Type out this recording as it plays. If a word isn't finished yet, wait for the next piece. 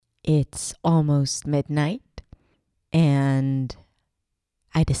It's almost midnight, and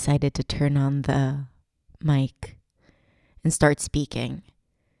I decided to turn on the mic and start speaking.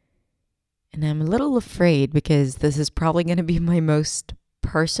 And I'm a little afraid because this is probably going to be my most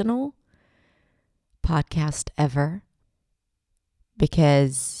personal podcast ever,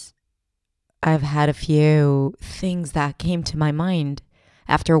 because I've had a few things that came to my mind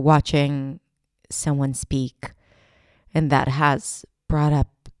after watching someone speak, and that has brought up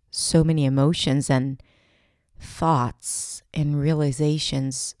so many emotions and thoughts and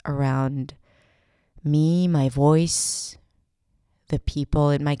realizations around me, my voice, the people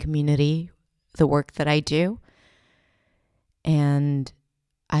in my community, the work that I do. And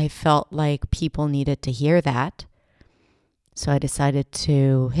I felt like people needed to hear that. So I decided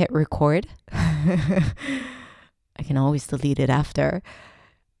to hit record. I can always delete it after,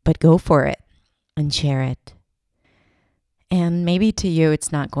 but go for it and share it. And maybe to you,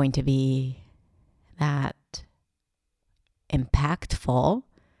 it's not going to be that impactful,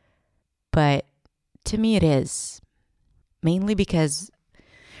 but to me it is. Mainly because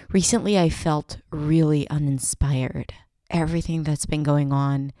recently I felt really uninspired. Everything that's been going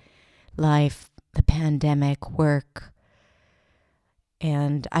on, life, the pandemic, work,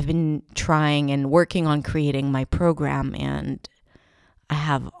 and I've been trying and working on creating my program, and I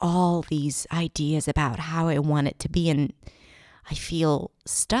have all these ideas about how I want it to be, and I feel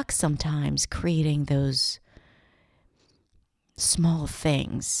stuck sometimes creating those small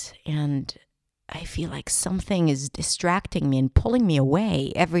things, and I feel like something is distracting me and pulling me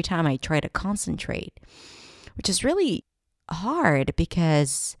away every time I try to concentrate, which is really hard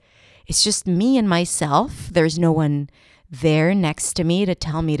because it's just me and myself. There's no one there next to me to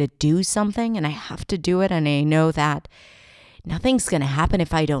tell me to do something, and I have to do it, and I know that nothing's going to happen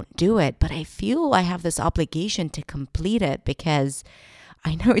if I don't do it, but I feel I have this obligation to complete it because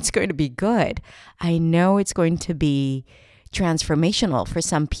I know it's going to be good. I know it's going to be transformational for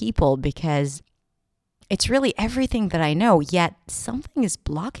some people because it's really everything that I know, yet something is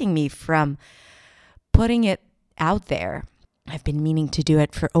blocking me from putting it out there. I've been meaning to do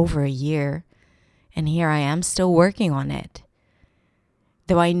it for over a year, and here I am still working on it.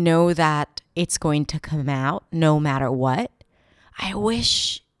 Though I know that it's going to come out no matter what, I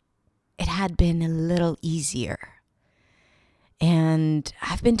wish it had been a little easier. And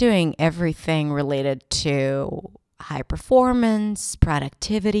I've been doing everything related to high performance,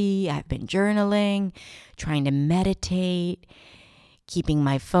 productivity. I've been journaling, trying to meditate, keeping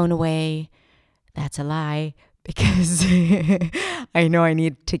my phone away. That's a lie because I know I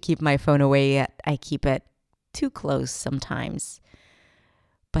need to keep my phone away, yet I keep it too close sometimes.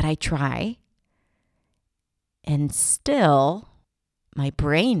 But I try. And still, my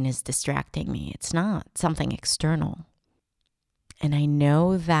brain is distracting me. It's not something external. And I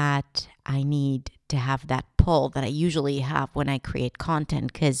know that I need to have that pull that I usually have when I create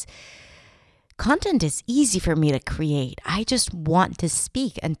content, because content is easy for me to create. I just want to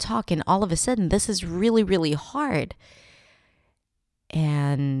speak and talk, and all of a sudden, this is really, really hard.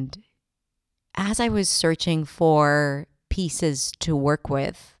 And as I was searching for pieces to work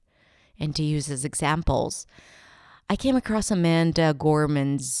with and to use as examples, I came across Amanda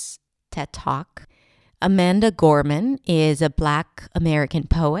Gorman's TED Talk. Amanda Gorman is a Black American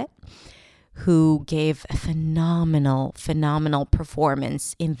poet who gave a phenomenal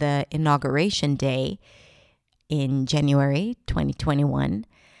performance in the inauguration day in January 2021.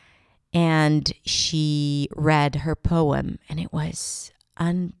 And she read her poem, and it was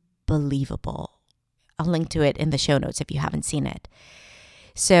unbelievable. I'll link to it in the show notes if you haven't seen it.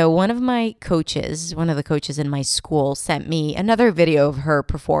 So one of the coaches in my school sent me another video of her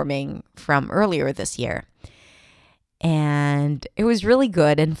performing from earlier this year. And it was really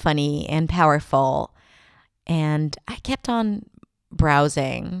good and funny and powerful. And I kept on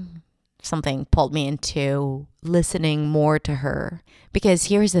browsing. Something pulled me into listening more to her. Because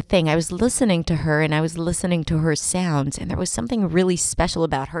here's the thing, I was listening to her and I was listening to her sounds, and there was something really special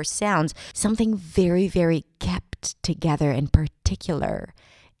about her sounds, something very, very kept together and particular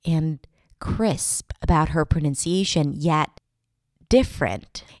and crisp about her pronunciation, yet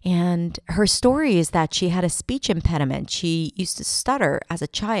different. And her story is that she had a speech impediment. She used to stutter as a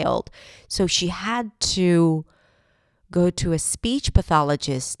child, so she had to go to a speech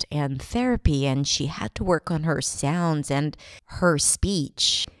pathologist and therapy, and she had to work on her sounds and her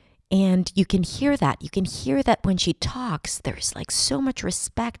speech. And you can hear that. You can hear that when she talks, there's like so much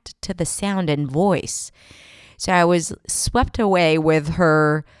respect to the sound and voice. So I was swept away with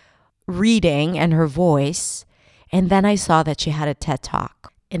her reading and her voice. And then I saw that she had a TED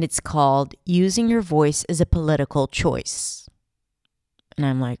Talk, and it's called Using Your Voice as a Political Choice. And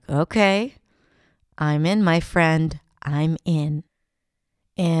I'm like, okay, I'm in, my friend. I'm in.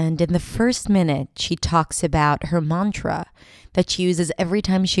 And in the first minute, she talks about her mantra that she uses every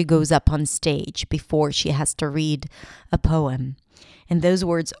time she goes up on stage before she has to read a poem. And those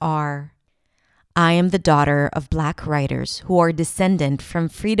words are, I am the daughter of Black writers who are descendant from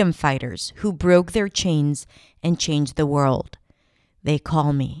freedom fighters who broke their chains and changed the world. They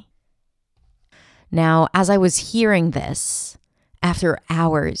call me. Now, as I was hearing this, after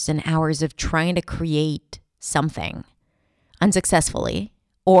hours and hours of trying to create something unsuccessfully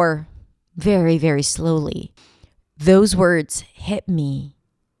or very, very slowly, those words hit me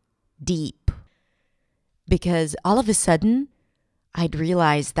deep because all of a sudden I'd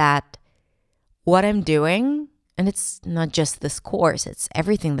realized that what I'm doing, and it's not just this course, it's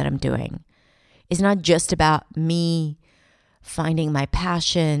everything that I'm doing, is not just about me finding my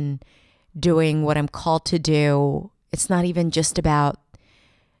passion, doing what I'm called to do. It's not even just about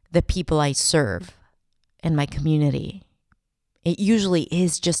the people I serve and my community. It usually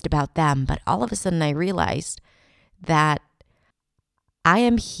is just about them, but all of a sudden I realized that I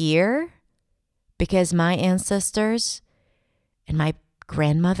am here because my ancestors and my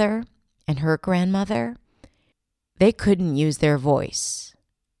grandmother and her grandmother, they couldn't use their voice.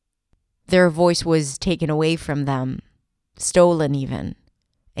 Their voice was taken away from them, stolen even,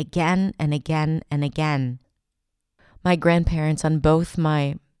 again and again and again. My grandparents on both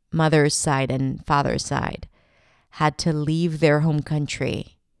my mother's side and father's side had to leave their home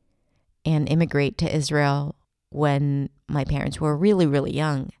country and immigrate to Israel when my parents were really, really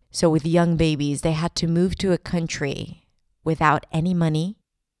young. So with young babies, they had to move to a country without any money,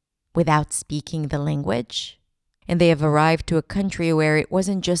 without speaking the language. And they have arrived to a country where it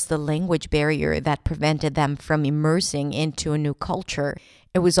wasn't just the language barrier that prevented them from immersing into a new culture.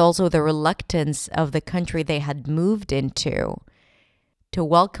 It was also the reluctance of the country they had moved into to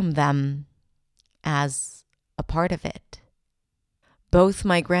welcome them as a part of it. Both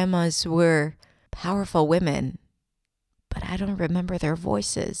my grandmas were powerful women, but I don't remember their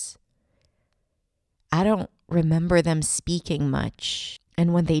voices. I don't remember them speaking much.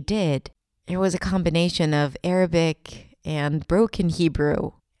 And when they did, it was a combination of Arabic and broken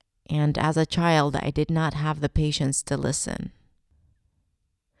Hebrew. And as a child, I did not have the patience to listen.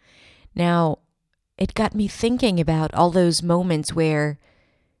 Now, it got me thinking about all those moments where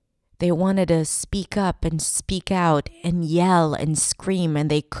they wanted to speak up and speak out and yell and scream, and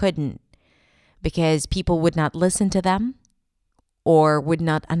they couldn't because people would not listen to them or would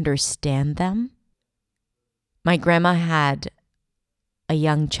not understand them. My grandma had a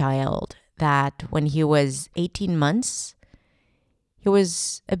young child that when he was 18 months, he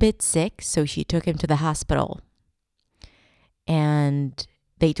was a bit sick, so she took him to the hospital. And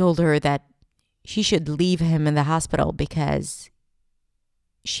they told her that she should leave him in the hospital because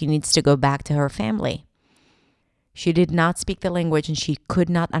she needs to go back to her family. She did not speak the language and she could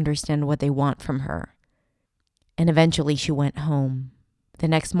not understand what they want from her. And eventually she went home. The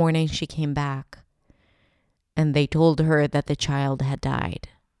next morning she came back and they told her that the child had died.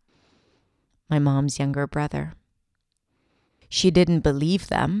 My mom's younger brother. She didn't believe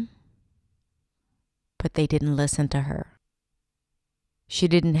them, but they didn't listen to her. She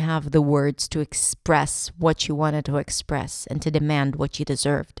didn't have the words to express what she wanted to express and to demand what she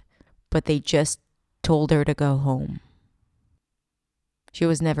deserved, but they just told her to go home. She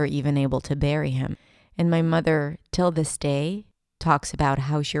was never even able to bury him. And my mother, till this day, talks about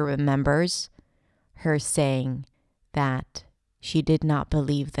how she remembers her saying that she did not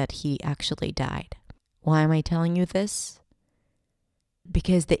believe that he actually died. Why am I telling you this?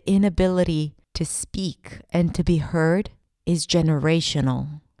 Because the inability to speak and to be heard is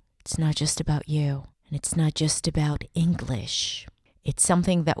generational. It's not just about you, and it's not just about English. It's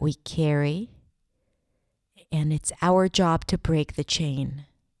something that we carry, and it's our job to break the chain.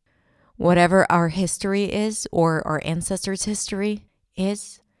 Whatever our history is, or our ancestors' history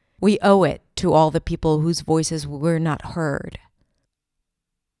is, we owe it to all the people whose voices were not heard.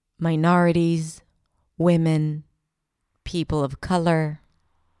 Minorities, women, people of color,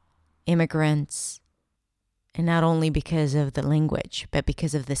 immigrants, and not only because of the language, but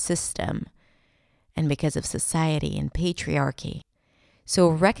because of the system and because of society and patriarchy. So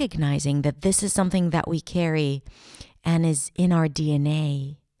recognizing that this is something that we carry and is in our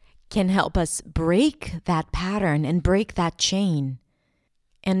DNA can help us break that pattern and break that chain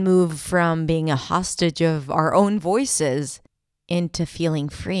and move from being a hostage of our own voices into feeling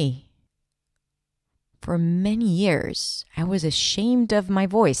free. For many years, I was ashamed of my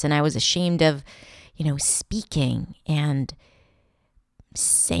voice and I was ashamed of, speaking and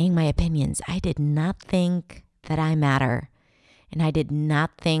saying my opinions. I did not think that I matter. and I did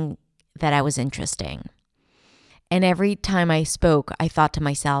not think that I was interesting. And every time I spoke, I thought to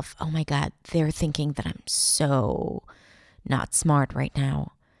myself, oh my God, they're thinking that I'm so not smart right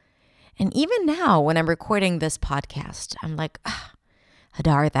now. And even now, when I'm recording this podcast, I'm like,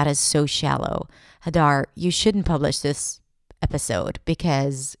 Hadar, that is so shallow. Hadar, you shouldn't publish this episode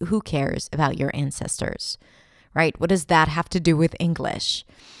because who cares about your ancestors, right? What does that have to do with English?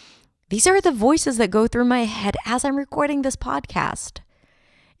 These are the voices that go through my head as I'm recording this podcast.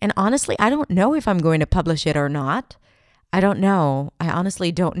 And honestly, I don't know if I'm going to publish it or not. I don't know. I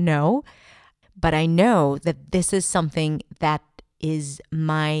honestly don't know. But I know that this is something that is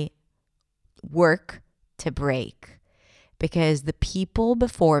my work to break. Because the people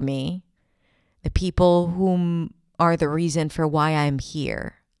before me, the people whom are the reason for why I'm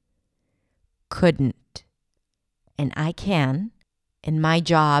here, couldn't. And I can. And my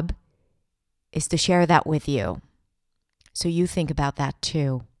job is to share that with you. So you think about that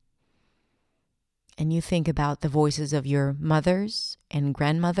too. And you think about the voices of your mothers and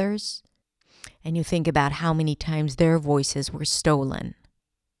grandmothers. And you think about how many times their voices were stolen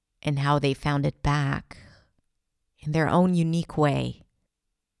and how they found it back in their own unique way.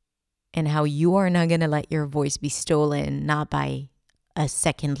 And how you are not going to let your voice be stolen, not by a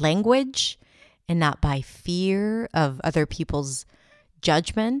second language and not by fear of other people's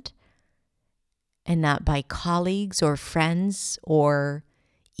judgment and not by colleagues or friends or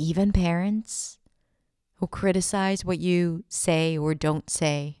even parents who criticize what you say or don't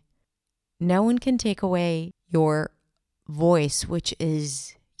say. No one can take away your voice, which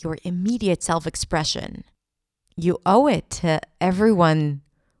is your immediate self-expression. You owe it to everyone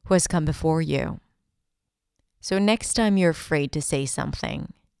who has come before you. So next time you're afraid to say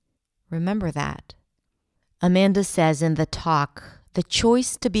something, remember that. Amanda says in the talk, the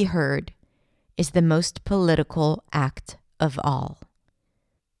choice to be heard is the most political act of all.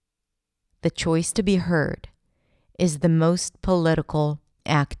 The choice to be heard is the most political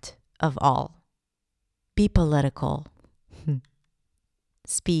act of all. Be political.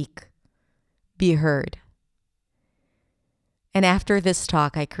 Speak. Be heard. And after this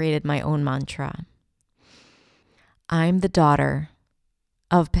talk, I created my own mantra. I'm the daughter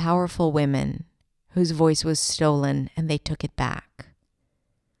of powerful women whose voice was stolen and they took it back.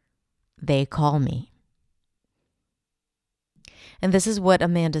 They call me. And this is what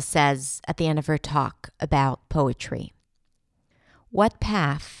Amanda says at the end of her talk about poetry. What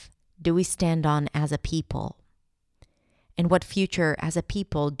path do we stand on as a people? And what future as a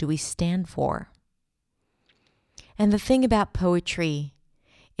people do we stand for? And the thing about poetry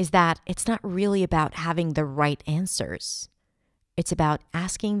is that it's not really about having the right answers. It's about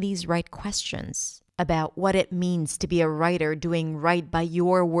asking these right questions about what it means to be a writer doing right by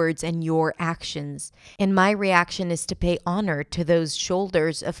your words and your actions. And my reaction is to pay honor to those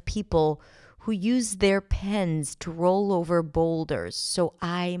shoulders of people who use their pens to roll over boulders so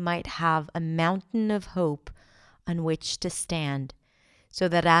I might have a mountain of hope on which to stand, so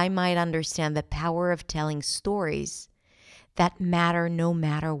that I might understand the power of telling stories that matter no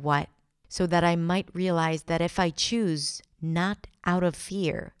matter what, so that I might realize that if I choose, not out of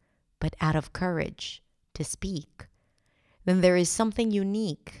fear, but out of courage to speak, then there is something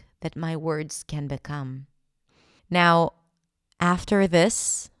unique that my words can become. Now, after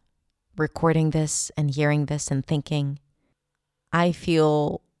this, recording this and hearing this and thinking, I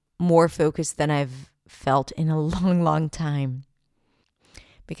feel more focused than I've felt in a long, long time.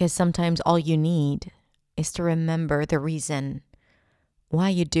 Because sometimes all you need is to remember the reason why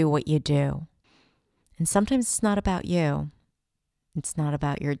you do what you do. And sometimes it's not about you. It's not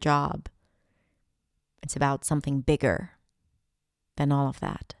about your job. It's about something bigger than all of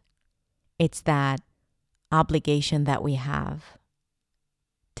that. It's that obligation that we have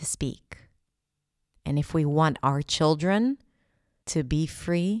to speak. And if we want our children to be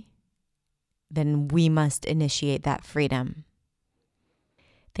free, then we must initiate that freedom.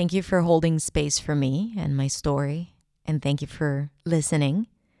 Thank you for holding space for me and my story, and thank you for listening.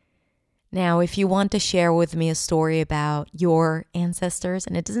 Now, if you want to share with me a story about your ancestors,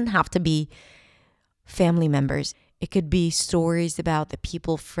 and it doesn't have to be family members, it could be stories about the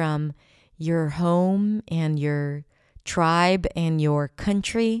people from your home and your tribe and your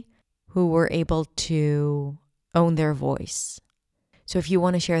country who were able to own their voice. So if you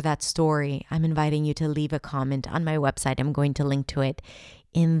want to share that story, I'm inviting you to leave a comment on my website. I'm going to link to it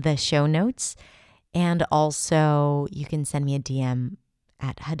in the show notes. And also, you can send me a DM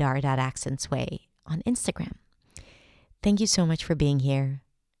at hadar.accentsway on Instagram. Thank you so much for being here.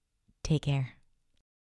 Take care.